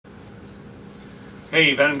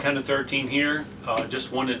Hey, Venom Cannon 13 here.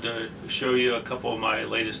 Just wanted to show you a couple of my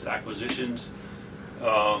latest acquisitions.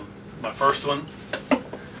 My first one,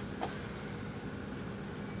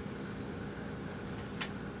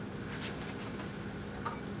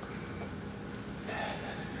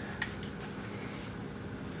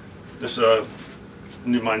 this is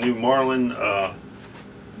my new Marlin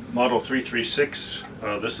Model 336.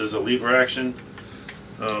 This is a lever action.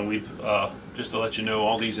 Just to let you know,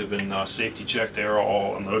 all these have been safety checked. They are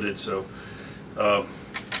all unloaded. So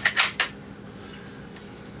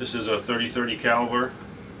this is a 30-30 caliber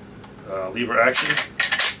lever action.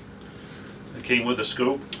 It came with a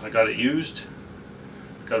scope. I got it used.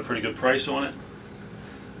 Got a pretty good price on it.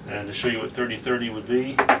 And to show you what 30-30 would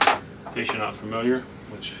be, in case you're not familiar,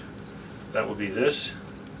 which that would be this.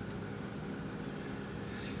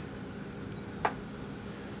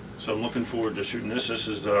 So I'm looking forward to shooting this. This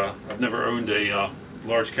is I've never owned a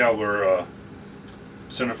large caliber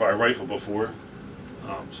centerfire rifle before,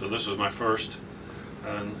 so this was my first,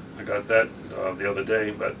 and I got that the other day,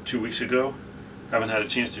 about 2 weeks ago. Haven't had a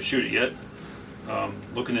chance to shoot it yet.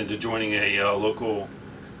 Looking into joining a local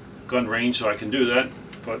gun range so I can do that,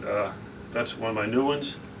 but that's one of my new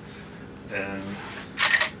ones. And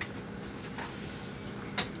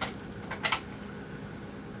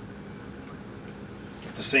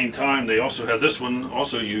at the same time, they also have this one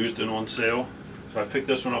also used and on sale, so I picked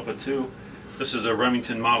this one up at 2. This is a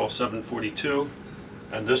Remington Model 742,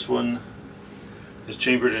 and this one is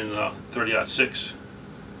chambered in 30-06,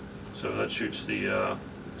 so that shoots the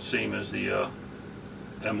same as the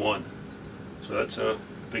M1. So that's a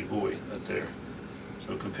big boy right there.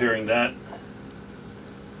 So comparing that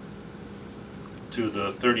to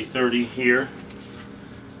the 30-30 here,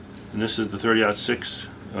 and this is the 30-06.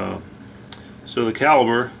 So the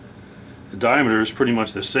caliber, the diameter is pretty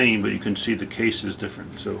much the same, but you can see the case is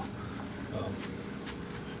different. So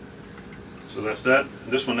that's that.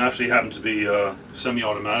 This one actually happens to be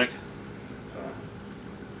semi-automatic.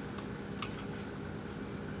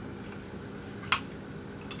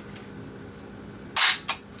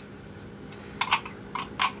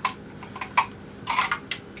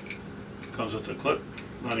 Comes with the clip.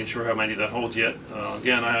 Not even sure how many that holds yet.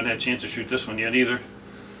 Again, I haven't had a chance to shoot this one yet either.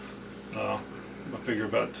 I figure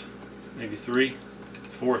about maybe 3,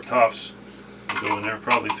 4 tops will go in there,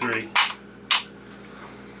 probably 3.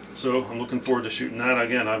 So I'm looking forward to shooting that.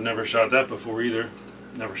 Again, I've never shot that before either.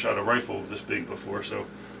 Never shot a rifle this big before, so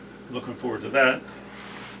looking forward to that.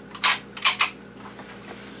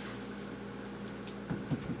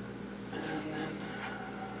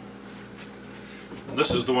 And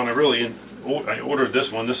this is the one I ordered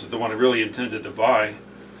this one. This is the one I really intended to buy.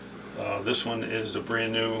 This one is a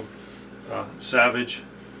brand new Savage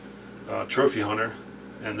Trophy Hunter,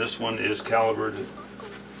 and this one is calibered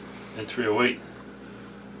in 308,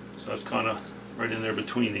 so it's kind of right in there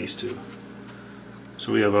between these two.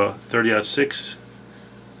 So we have a 30-06,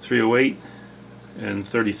 308, and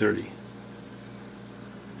 30-30.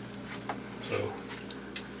 So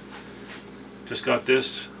just got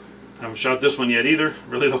this. Haven't shot this one yet either.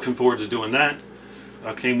 Really looking forward to doing that.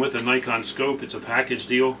 Came with a Nikon scope. It's a package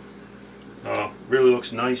deal. Really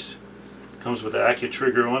looks nice. Comes with an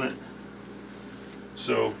Accutrigger on it,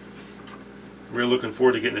 so we're looking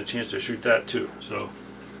forward to getting a chance to shoot that too. So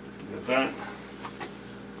got that,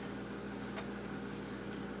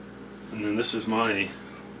 and then this is my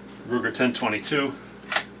Ruger 1022.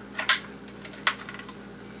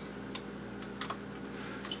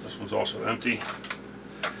 This one's also empty.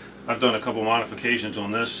 I've done a couple modifications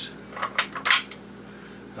on this.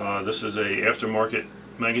 This is a aftermarket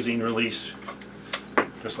magazine release.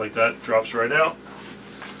 Just like that, drops right out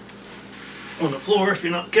on the floor if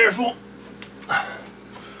you're not careful.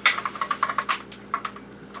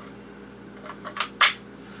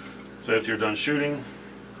 So after you're done shooting,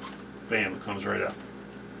 bam, it comes right out.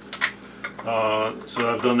 So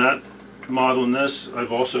I've done that model in this.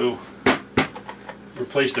 I've also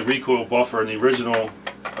replaced the recoil buffer in the original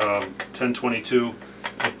 1022.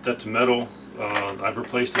 That's metal. I've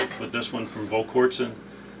replaced it with this one from Volquartsen.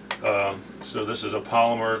 So this is a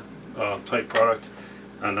polymer type product,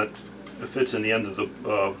 and it fits in the end of the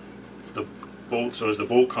bolt. So as the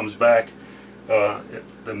bolt comes back,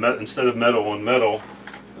 instead of metal on metal,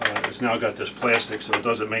 it's now got this plastic, so it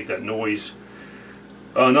doesn't make that noise.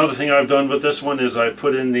 Another thing I've done with this one is I've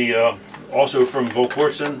put in the also from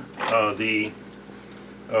Volquartsen, the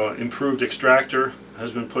improved extractor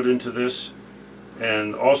has been put into this,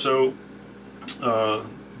 and also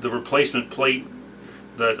the replacement plate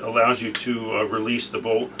that allows you to release the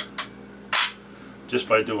bolt just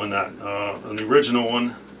by doing that. On the original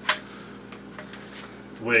one,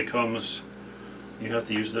 the way it comes, you have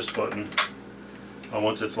to use this button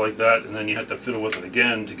once it's like that, and then you have to fiddle with it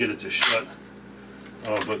again to get it to shut.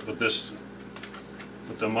 But with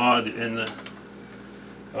the mod in the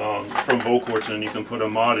from Volquartsen, you can put a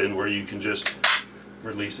mod in where you can just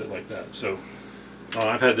release it like that. So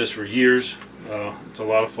I've had this for years. It's a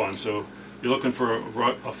lot of fun. So if you're looking for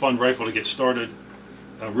a fun rifle to get started,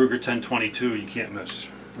 Ruger 1022, you can't miss.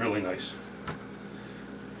 Really nice.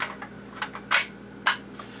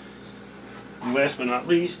 And last but not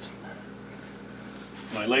least,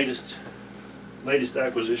 my latest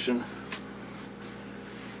acquisition.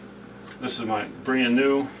 This is my brand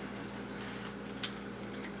new,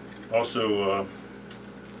 also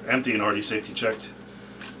empty and already safety checked.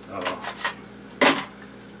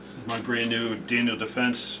 My brand new Daniel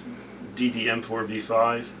Defense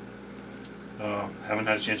DDM4V5. Haven't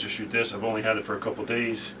had a chance to shoot this. I've only had it for a couple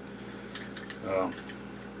days.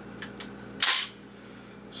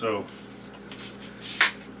 So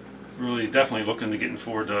really, definitely looking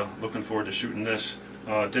forward to shooting this.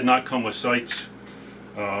 Did not come with sights.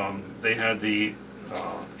 They had the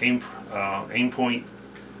aim point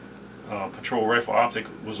patrol rifle optic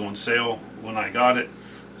was on sale when I got it,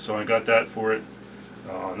 so I got that for it,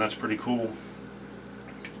 and that's pretty cool.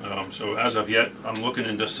 So as of yet, I'm looking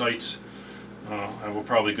into sights. I will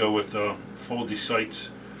probably go with foldy sights.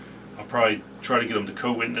 I'll probably try to get them to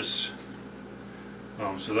co-witness.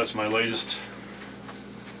 So that's my latest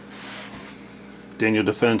Daniel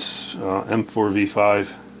Defense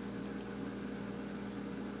M4V5.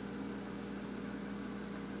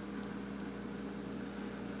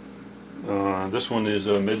 This one is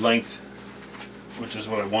a mid-length, which is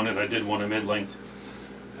what I wanted. I did want a mid-length,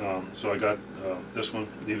 so I got this one,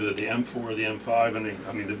 either the M4 or the M5, and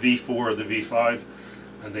the V4 or the V5,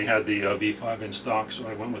 and they had the V5 in stock, so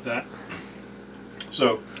I went with that.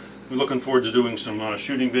 So we're looking forward to doing some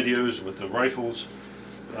shooting videos with the rifles,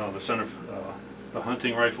 the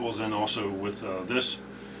hunting rifles, and also with this.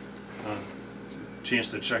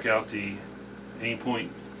 Chance to check out the aim point.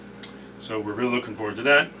 So we're really looking forward to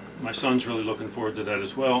that. My son's really looking forward to that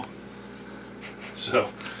as well.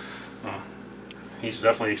 So he's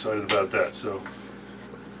definitely excited about that. So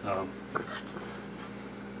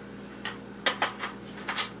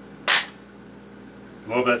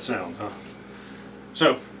love that sound, huh?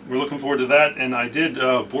 So we're looking forward to that, and I did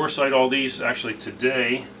bore sight all these actually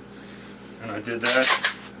today, and I did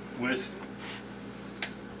that with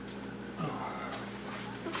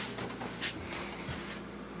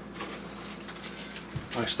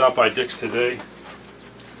I stopped by Dick's today,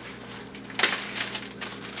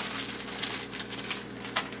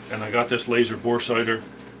 and I got this laser bore sighter.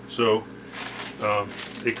 So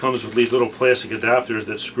it comes with these little plastic adapters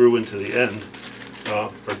that screw into the end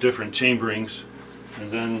for different chamberings,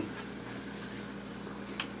 and then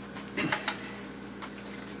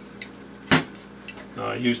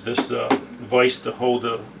I used this vise to hold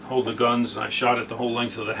the guns, and I shot it the whole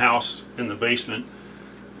length of the house in the basement.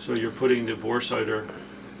 So you're putting the bore sighter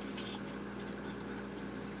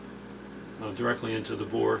directly into the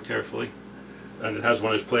bore carefully, and it has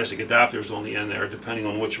one of those plastic adapters on the end there, depending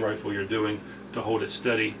on which rifle you're doing, to hold it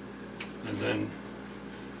steady. And then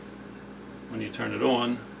when you turn it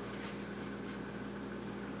on,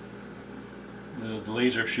 the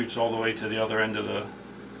laser shoots all the way to the other end of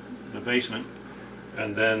the basement,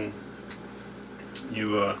 and then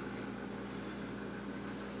you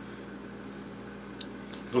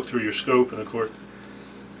look through your scope, and of course,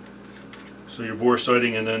 so you're bore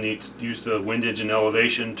sighting, and then you use the windage and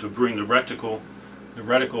elevation to bring the reticle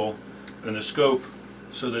and the scope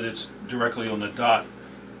so that it's directly on the dot,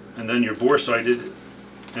 and then you're bore sighted,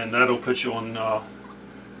 and that'll put you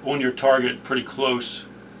on your target pretty close,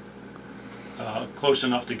 close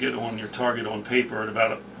enough to get on your target on paper at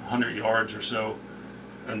about 100 yards or so,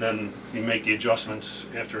 and then you make the adjustments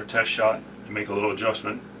after a test shot. You make a little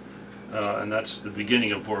adjustment. And that's the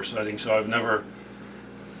beginning of bore sighting. So I've never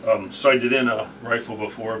sighted in a rifle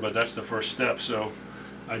before, but that's the first step. So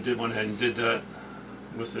I went ahead and did that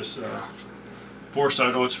with this bore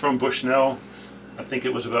sight. Oh, it's from Bushnell. I think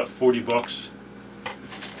it was about 40 bucks.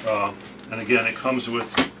 And again, it comes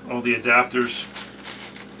with all the adapters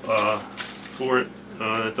for it.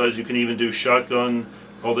 You can even do shotgun,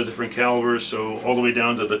 all the different calibers, so all the way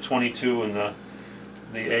down to the 22 and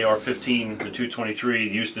the AR-15, the 223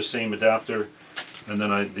 used the same adapter, and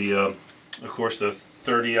then of course the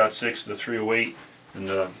 30-06, the 308, and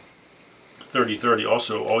the 30-30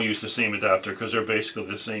 also all use the same adapter because they're basically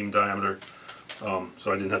the same diameter.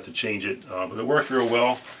 So I didn't have to change it, but it worked real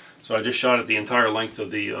well. So I just shot it the entire length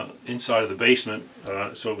of the inside of the basement,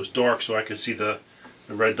 so it was dark, so I could see the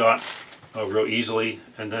red dot real easily,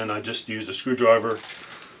 and then I just used a screwdriver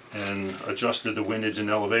and adjusted the windage and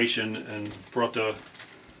elevation and brought the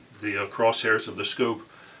crosshairs of the scope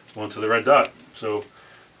onto the red dot. So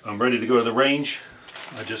I'm ready to go to the range.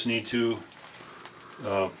 I just need to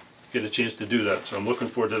get a chance to do that. So I'm looking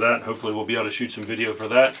forward to that. Hopefully we'll be able to shoot some video for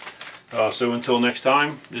that. So until next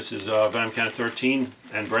time, this is VamCan13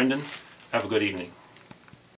 and Brendan. Have a good evening.